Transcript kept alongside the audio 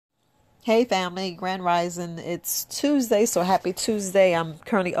Hey family, Grand Rising. It's Tuesday, so happy Tuesday. I'm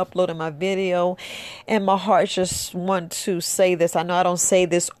currently uploading my video and my heart just want to say this. I know I don't say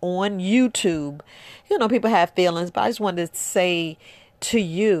this on YouTube. People have feelings, but I just wanted to say to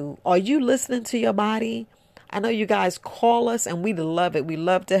you, are you listening to your body? I know you guys call us and we love it. We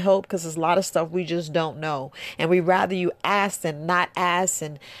love to help because there's a lot of stuff we just don't know. And we rather you ask than not ask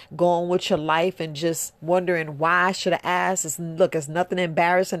and go on with your life and just wondering why I should have asked. It's nothing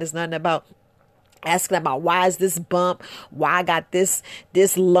embarrassing. It's nothing about asking about why is this bump, why I got this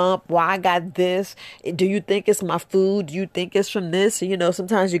lump, why I got this. Do you think it's my food? Do you think it's from this?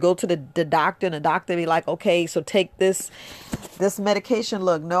 Sometimes you go to the doctor and the doctor be like, okay, so take this medication.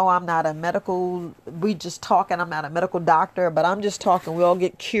 Look, no, I'm not a medical, we just talking. I'm not a medical doctor, but I'm just talking. We all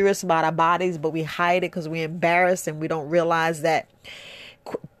get curious about our bodies, but we hide it because we're embarrassed and we don't realize that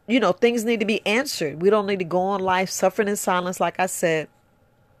things need to be answered. We don't need to go on life suffering in silence, like I said,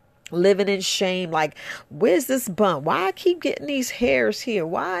 living in shame. Like, where's this bump? Why I keep getting these hairs here?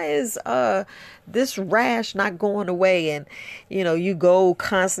 Why is this rash not going away? And you go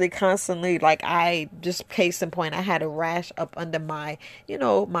constantly. Like, I just, case in point, I had a rash up under my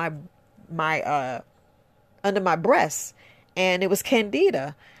my under my breast, and it was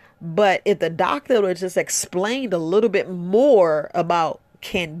candida. But if the doctor would just explained a little bit more about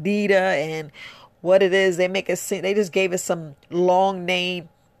candida and what it is, they just gave it some long name.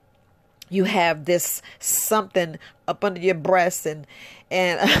 You have this something up under your breast, and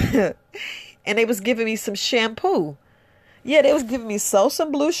and they was giving me some shampoo. Yeah, they was giving me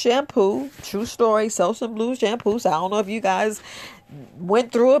Selsun Blue shampoo. True story, Selsun Blue shampoo. So I don't know if you guys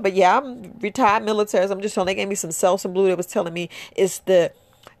went through it, but yeah, I'm retired military. So I'm just telling. They gave me some Selsun Blue. They was telling me it's the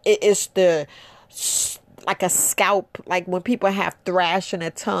like a scalp, like when people have thrash in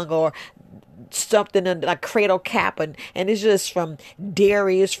their tongue or something in a cradle cap, and it's just from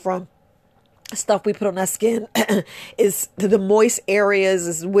dairy, it's from stuff we put on our skin. Is the moist areas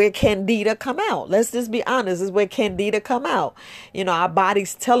is where candida come out. Let's just be honest, is where candida come out. Our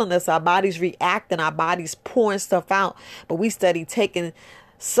body's telling us, our body's reacting, our body's pouring stuff out, but we study taking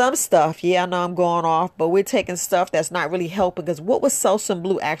some stuff. Yeah, I know I'm going off, but we're taking stuff that's not really helping. Because what was Selsun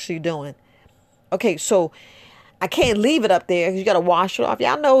Blue actually doing? Okay, so I can't leave it up there because you got to wash it off.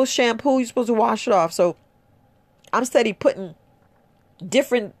 Y'all know shampoo, you're supposed to wash it off. So I'm steady putting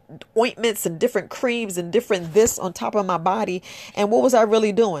different ointments and different creams and different this on top of my body. And what was I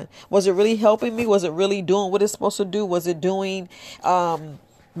really doing? Was it really helping me? Was it really doing what it's supposed to do? Was it doing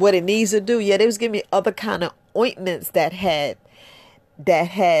what it needs to do? Yeah, they was giving me other kind of ointments that had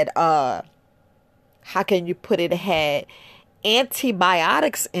how can you put it, had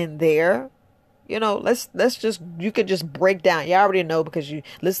antibiotics in there. Let's just, you could just break down. You already know because you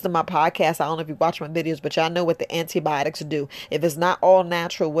listen to my podcast. I don't know if you watch my videos, but y'all know what the antibiotics do. If it's not all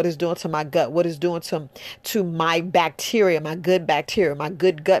natural, what it's doing to my gut, what it's doing to my bacteria, my good bacteria, my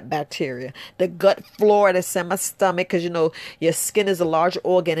good gut bacteria, the gut flora that's in my stomach. Because your skin is a large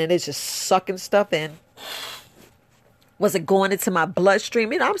organ and it's just sucking stuff in. Was it going into my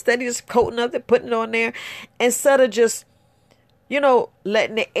bloodstream? I'm steady just coating up it, putting it on there instead of just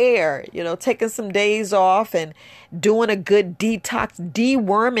letting the air, taking some days off and doing a good detox,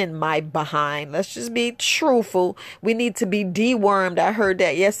 deworming my behind. Let's just be truthful. We need to be dewormed. I heard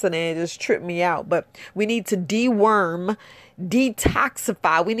that yesterday and it just tripped me out. But we need to deworm,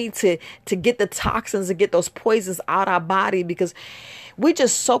 detoxify. We need to get the toxins and get those poisons out our body because we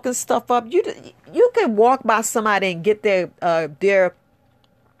just soaking stuff up. You can walk by somebody and get their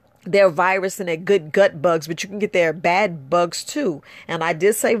virus and their good gut bugs, but you can get their bad bugs too. And I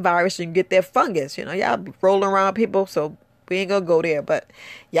did say virus, you can get their fungus. Y'all be rolling around people, so we ain't gonna go there. But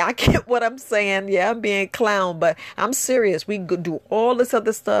y'all get what I'm saying. Yeah, I'm being clown, but I'm serious. We could do all this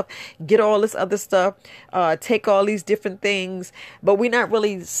other stuff, get all this other stuff, take all these different things, but we're not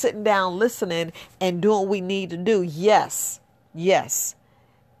really sitting down listening and doing what we need to do. Yes,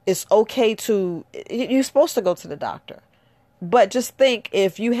 it's okay you're supposed to go to the doctor. But just think,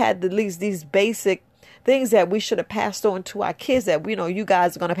 if you had at least these basic things that we should have passed on to our kids, that you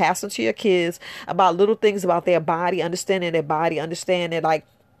guys are going to pass on to your kids, about little things about their body, understanding like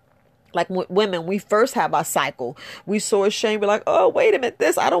women, we first have our cycle. We so ashamed. We're like, oh, wait a minute,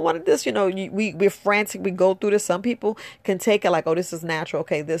 this, I don't want this. We're frantic. We go through this. Some people can take it like, oh, this is natural.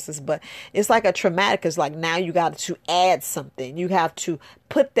 Okay, but it's like a traumatic. It's like now you got to add something. You have to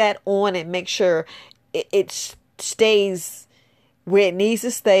put that on and make sure it stays where it needs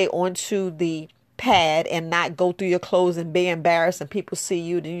to stay, onto the pad, and not go through your clothes and be embarrassed and people see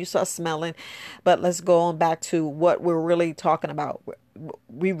you, then you start smelling. But let's go on back to what we're really talking about.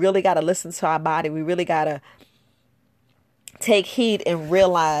 We really got to listen to our body. We really got to take heed and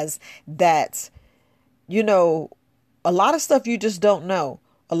realize that, you know, a lot of stuff you just don't know.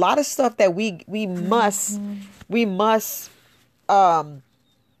 A lot of stuff that we must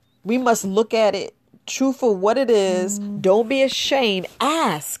look at it true for what it is. Don't be ashamed.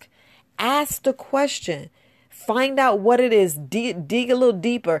 Ask the question. Find out what it is. Dig a little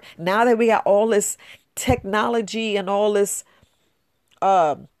deeper. Now that we got all this technology and all this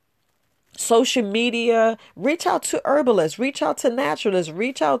social media, reach out to herbalists, reach out to naturalists,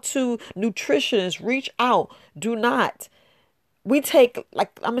 reach out to nutritionists, reach out. Do not. We take, like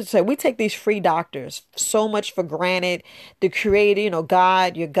I'm going to say, we take these free doctors so much for granted. The creator,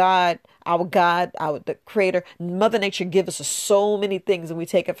 God, your God, the creator, Mother Nature give us so many things and we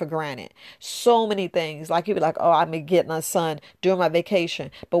take it for granted. So many things. Like you be like, oh, I may get my sun during my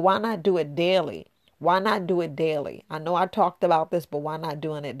vacation, but why not do it daily? Why not do it daily? I know I talked about this, but why not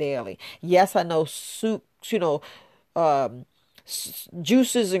doing it daily? Yes, I know soups,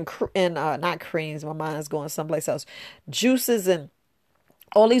 juices and not creams. My mind is going someplace else. Juices and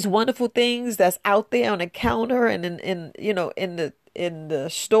all these wonderful things that's out there on the counter and in the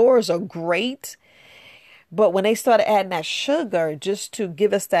stores are great. But when they started adding that sugar just to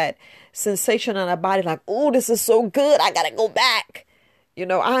give us that sensation in our body, like, oh, this is so good, I gotta go back.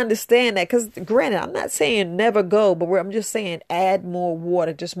 I understand that, because granted, I'm not saying never go, but I'm just saying add more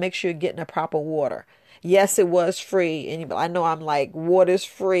water. Just make sure you're getting the proper water. Yes, it was free. And I know I'm like, water's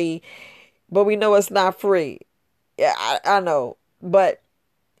free, but we know it's not free. Yeah, I know. But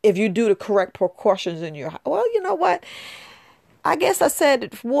if you do the correct precautions in your, well, you know what? I guess I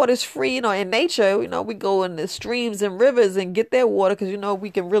said water's free, in nature, we go in the streams and rivers and get their water because,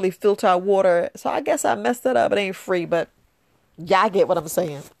 we can really filter our water. So I guess I messed it up. It ain't free, but y'all get what I'm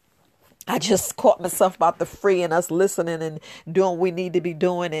saying. I just caught myself about the free and us listening and doing what we need to be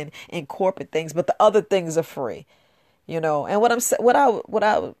doing and corporate things, but the other things are free, And what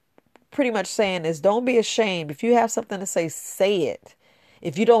I pretty much saying is, don't be ashamed. If you have something to say it.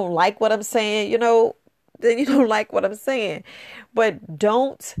 If you don't like what I'm saying, then you don't like what I'm saying. But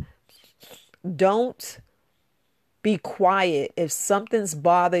don't be quiet. If something's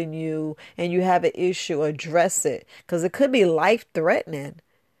bothering you and you have an issue, address it, because it could be life threatening.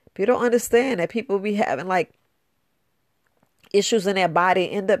 People don't understand that people be having like issues in their body,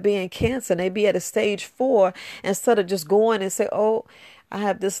 end up being cancer, and they be at a stage 4 instead of just going and say, oh, I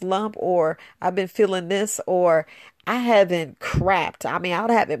have this lump, or I've been feeling this, or I haven't crapped.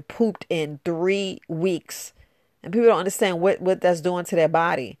 I haven't pooped in 3 weeks. And people don't understand what that's doing to their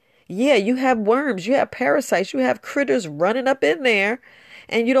body. Yeah, you have worms, you have parasites, you have critters running up in there,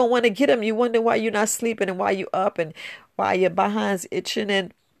 and you don't want to get them. You wonder why you're not sleeping and why you up and why your behind's itching.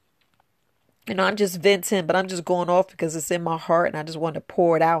 And I'm just venting, but I'm just going off because it's in my heart and I just want to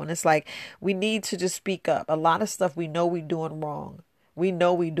pour it out. And it's like, we need to just speak up. A lot of stuff we know we're doing wrong. We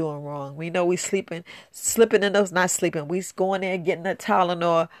know we doing wrong. We know we slipping in those, not sleeping. We going there getting a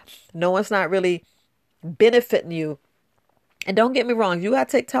Tylenol. No, it's not really benefiting you. And don't get me wrong, if you got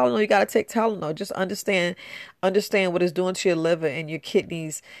to take Tylenol, you got to take Tylenol. Just understand what it's doing to your liver and your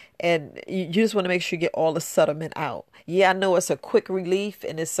kidneys. And you just want to make sure you get all the settlement out. Yeah, I know it's a quick relief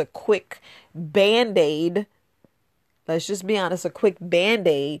and it's a quick Band-Aid. Let's just be honest, a quick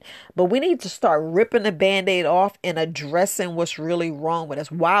Band-Aid. But we need to start ripping the Band-Aid off and addressing what's really wrong with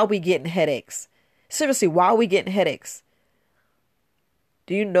us. Why are we getting headaches? Seriously, why are we getting headaches?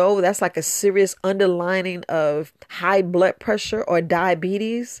 Do you know that's like a serious underlining of high blood pressure or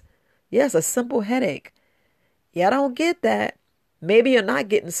diabetes? Yes, a simple headache. Yeah, I don't get that. Maybe you're not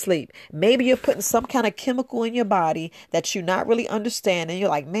getting sleep. Maybe you're putting some kind of chemical in your body that you're not really understanding. You're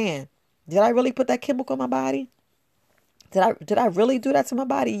like, man, did I really put that chemical in my body? Did I really do that to my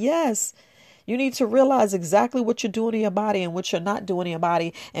body? Yes. You need to realize exactly what you're doing to your body and what you're not doing to your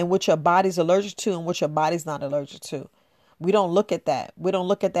body and what your body's allergic to and what your body's not allergic to. We don't look at that. We don't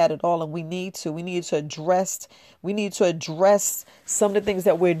look at that at all. And we need to address some of the things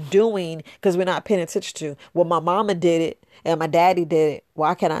that we're doing because we're not paying attention to. Well, my mama did it and my daddy did it.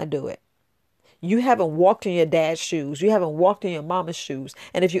 Why can't I do it? You haven't walked in your dad's shoes. You haven't walked in your mama's shoes.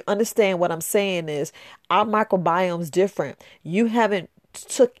 And if you understand what I'm saying is our microbiome's different. You haven't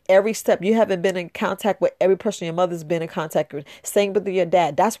took every step. You haven't been in contact with every person your mother's been in contact with. Same with your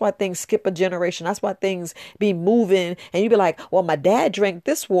dad. That's why things skip a generation. That's why things be moving. And you be like, well, my dad drank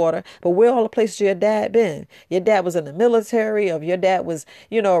this water, but where all the places your dad been? Your dad was in the military, or your dad was,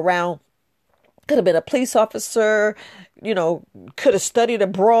 around, could have been a police officer, could have studied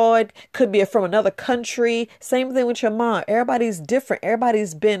abroad, could be from another country. Same thing with your mom. Everybody's different.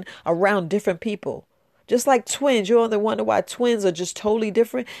 Everybody's been around different people. Just like twins, you only wonder why twins are just totally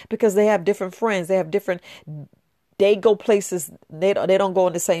different, because they have different friends. They have different they go places, they don't go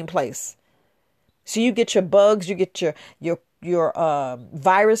in the same place. So you get your bugs, you get your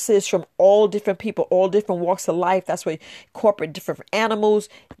viruses from all different people, all different walks of life. That's why corporate different animals.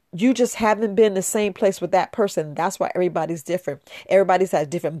 You just haven't been in the same place with that person. That's why everybody's different. Everybody's has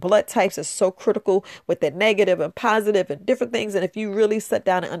different blood types. It's so critical with the negative and positive and different things. And if you really sit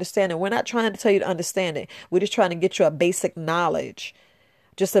down and understand it, we're not trying to tell you to understand it. We're just trying to get you a basic knowledge.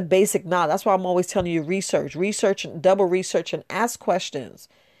 Just a basic knowledge. That's why I'm always telling you research and double research and ask questions,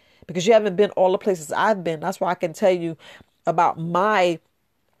 because you haven't been all the places I've been. That's why I can tell you about my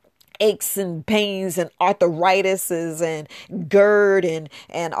aches and pains and arthritises and GERD and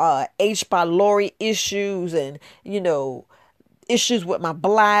H. pylori issues and, issues with my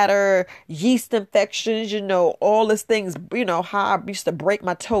bladder, yeast infections, all these things, how I used to break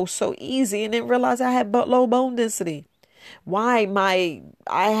my toe so easy and then realize I had low bone density. Why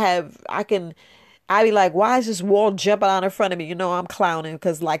I be like, why is this wall jumping out in front of me? I'm clowning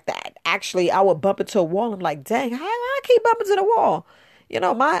because like that. Actually, I would bump into a wall. I'm like, dang, how I keep bumping into the wall?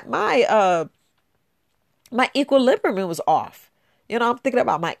 My equilibrium was off. I'm thinking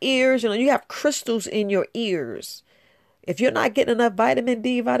about my ears. You have crystals in your ears. If you're not getting enough vitamin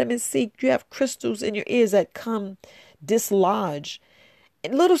D, vitamin C, you have crystals in your ears that come dislodge.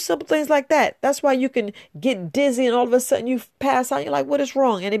 And little simple things like that. That's why you can get dizzy and all of a sudden you pass out. You're like, what is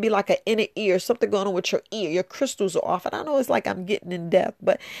wrong? And it'd be like an inner ear, something going on with your ear. Your crystals are off. And I know it's like I'm getting in depth,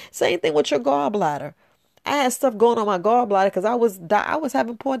 but same thing with your gallbladder. I had stuff going on my gallbladder because I was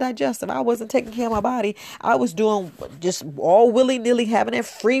having poor digestive. I wasn't taking care of my body. I was doing just all willy-nilly, having that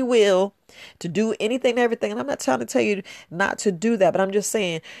free will to do anything and everything. And I'm not trying to tell you not to do that, but I'm just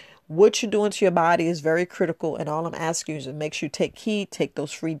saying, what you're doing to your body is very critical. And all I'm asking you is to make sure you take heed, take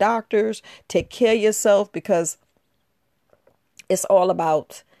those free doctors, take care of yourself, because it's all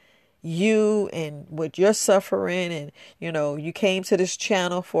about you and what you're suffering. And, you came to this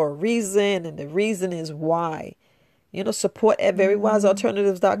channel for a reason. And the reason is why. Support at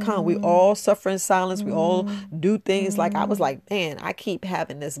verywisealternatives.com. We all suffer in silence. We all do things. Like I was like, man, I keep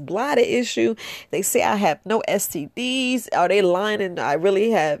having this bladder issue. They say I have no STDs. Are they lying and I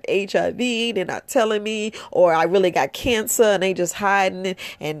really have HIV? They're not telling me. Or I really got cancer and they just hiding it.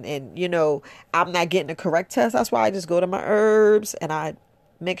 And I'm not getting the correct test. That's why I just go to my herbs and I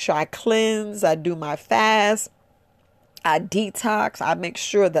make sure I cleanse. I do my fast. I detox. I make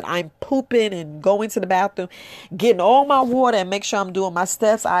sure that I'm pooping and going to the bathroom, getting all my water, and make sure I'm doing my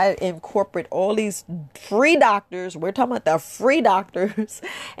steps. I incorporate all these free doctors. We're talking about the free doctors,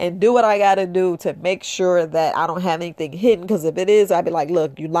 and do what I got to do to make sure that I don't have anything hidden. Because if it is, I'd be like,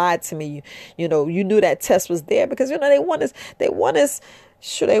 look, you lied to me. You knew that test was there, because, they want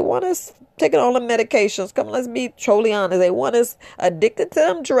us taking all the medications. Come, let's be totally honest. They want us addicted to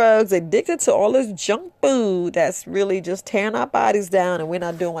them drugs, addicted to all this junk food that's really just tearing our bodies down, and we're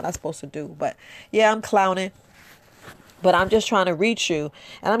not doing what I'm supposed to do. But yeah, I'm clowning, but I'm just trying to reach you.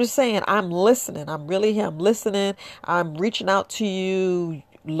 And I'm just saying, I'm listening. I'm really here. I'm listening. I'm reaching out to you.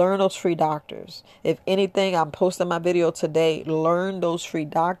 Learn those free doctors. If anything, I'm posting my video today. Learn those free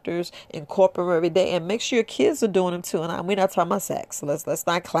doctors, incorporate them every day, and make sure your kids are doing them too. And we're not talking about sex. Let's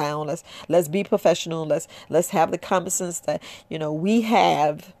not clown. Let's be professional. Let's have the common sense that we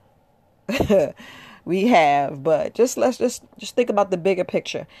have. We have, but let's think about the bigger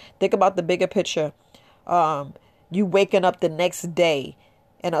picture. Think about the bigger picture. You waking up the next day.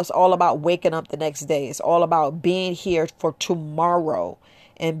 And it's all about waking up the next day. It's all about being here for tomorrow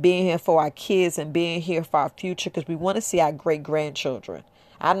and being here for our kids and being here for our future, because we want to see our great-grandchildren.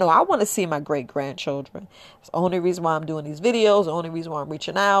 I know I want to see my great-grandchildren. It's the only reason why I'm doing these videos, the only reason why I'm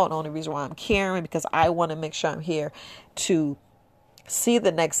reaching out, the only reason why I'm caring, because I want to make sure I'm here to see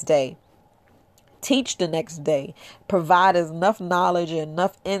the next day, teach the next day, provide enough knowledge and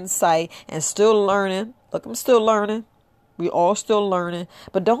enough insight, and still learning. Look, I'm still learning. We all still learning,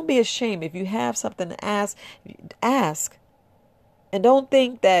 but don't be ashamed. If you have something to ask. And don't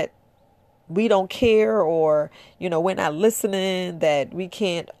think that we don't care, or, we're not listening, that we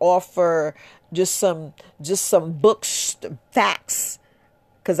can't offer just some books, facts.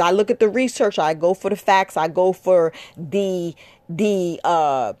 Because I look at the research, I go for the facts, I go for the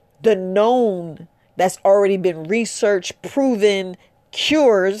known, that's already been researched, proven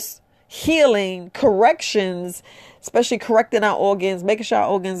cures, healing, corrections, especially correcting our organs, making sure our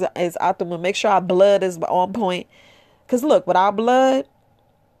organs is optimal, make sure our blood is on point. Because look, without blood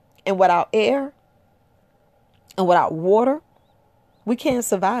and without air and without water, we can't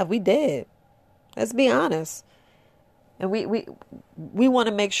survive. We dead. Let's be honest. And we want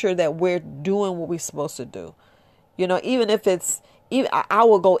to make sure that we're doing what we're supposed to do. Even if I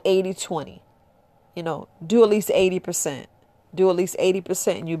will go 80-20. Do at least 80%. Do at least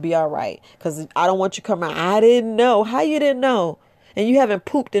 80% and you'll be all right. Because I don't want you coming out, I didn't know. How you didn't know? And you haven't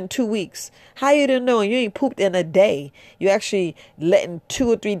pooped in 2 weeks. How you didn't know? And you ain't pooped in a day. You actually letting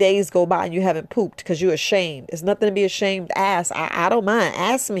 2 or 3 days go by and you haven't pooped because you're ashamed. It's nothing to be ashamed. Ask. I don't mind.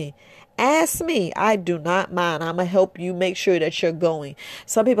 Ask me. Ask me. I do not mind. I'm going to help you make sure that you're going.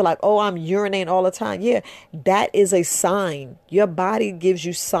 Some people are like, oh, I'm urinating all the time. Yeah, that is a sign. Your body gives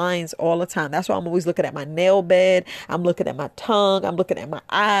you signs all the time. That's why I'm always looking at my nail bed. I'm looking at my tongue. I'm looking at my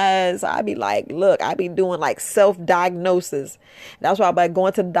eyes. I be like, look, I be doing like self-diagnosis. That's why I'm like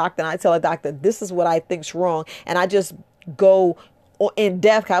going to the doctor and I tell the doctor, this is what I think's wrong. And I just go in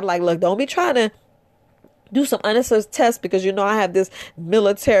depth. I'm like, look, don't be trying to do some unnecessary tests because I have this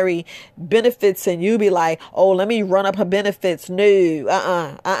military benefits and you be like, oh, let me run up her benefits. No,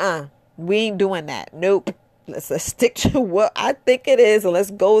 we ain't doing that. Nope. Let's stick to what I think it is and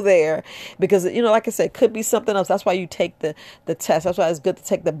let's go there because, like I said, it could be something else. That's why you take the test. That's why it's good to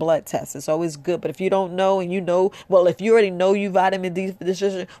take the blood test. It's always good. But if you don't know and well, if you already know you vitamin D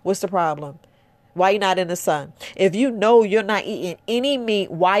deficiency, what's the problem? Why you not in the sun? If you know you're not eating any meat,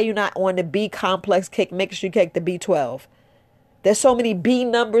 why you not on the B complex cake? Make sure you take the B12. There's so many B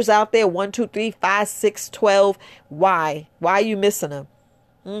numbers out there. 1, 2, 3, 5, 6, 12. Why? Why are you missing them?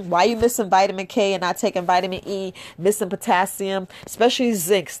 Why are you missing vitamin K and not taking vitamin E? Missing potassium, especially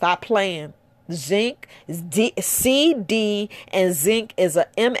zinc. Stop playing. Zinc is C, D, and zinc is a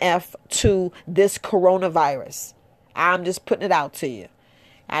MF to this coronavirus. I'm just putting it out to you.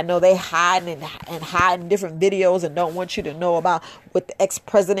 I know they hiding and hiding different videos and don't want you to know about what the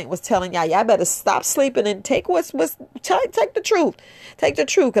ex-president was telling y'all. Y'all better stop sleeping and take take the truth. Take the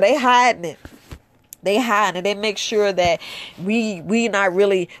truth because they hiding it. They hide and they make sure that we not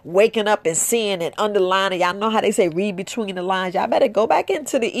really waking up and seeing and underlining. Y'all know how they say read between the lines. Y'all better go back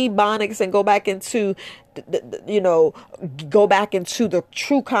into the Ebonics and go back into go back into the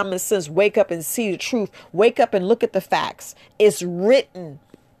true common sense. Wake up and see the truth. Wake up and look at the facts. It's written.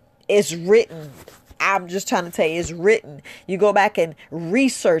 It's written. I'm just trying to tell you, it's written. You go back and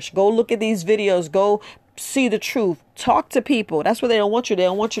research. Go look at these videos. Go see the truth. Talk to people. That's what they don't want you. They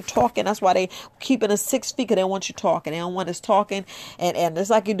don't want you talking. That's why they keeping us 6 feet because they don't want you talking. They don't want us talking. And it's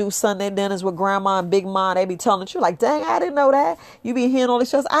like you do Sunday dinners with grandma and big mom. They be telling you like, dang, I didn't know that. You be hearing all these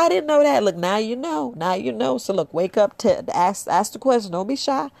shows. I didn't know that. Look, now you know. Now you know. So look, wake up to ask the question. Don't be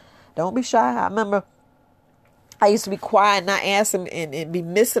shy. Don't be shy. I remember I used to be quiet, not asking and be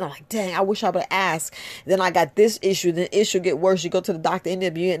missing. I'm like, dang, I wish I would have asked. Then I got this issue. Then the issue get worse. You go to the doctor,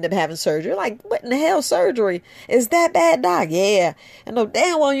 you end up having surgery. You're like, what in the hell surgery? Is that bad, doc? Yeah. I know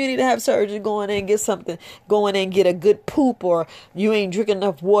damn well you need to have surgery. Go in there and get something. Go in there and get a good poop, or you ain't drinking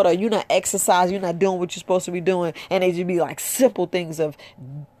enough water. You're not exercising. You're not doing what you're supposed to be doing. And they just be like simple things of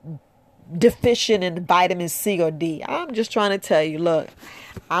deficient in vitamin C or D. I'm just trying to tell you, look,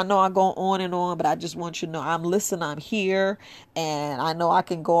 I know I go on and on, but I just want you to know I'm listening, I'm here, and I know I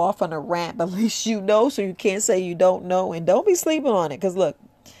can go off on a rant, but at least you know, so you can't say you don't know, and don't be sleeping on it, because look,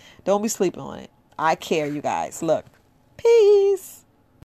 don't be sleeping on it. I care, you guys. Look, peace.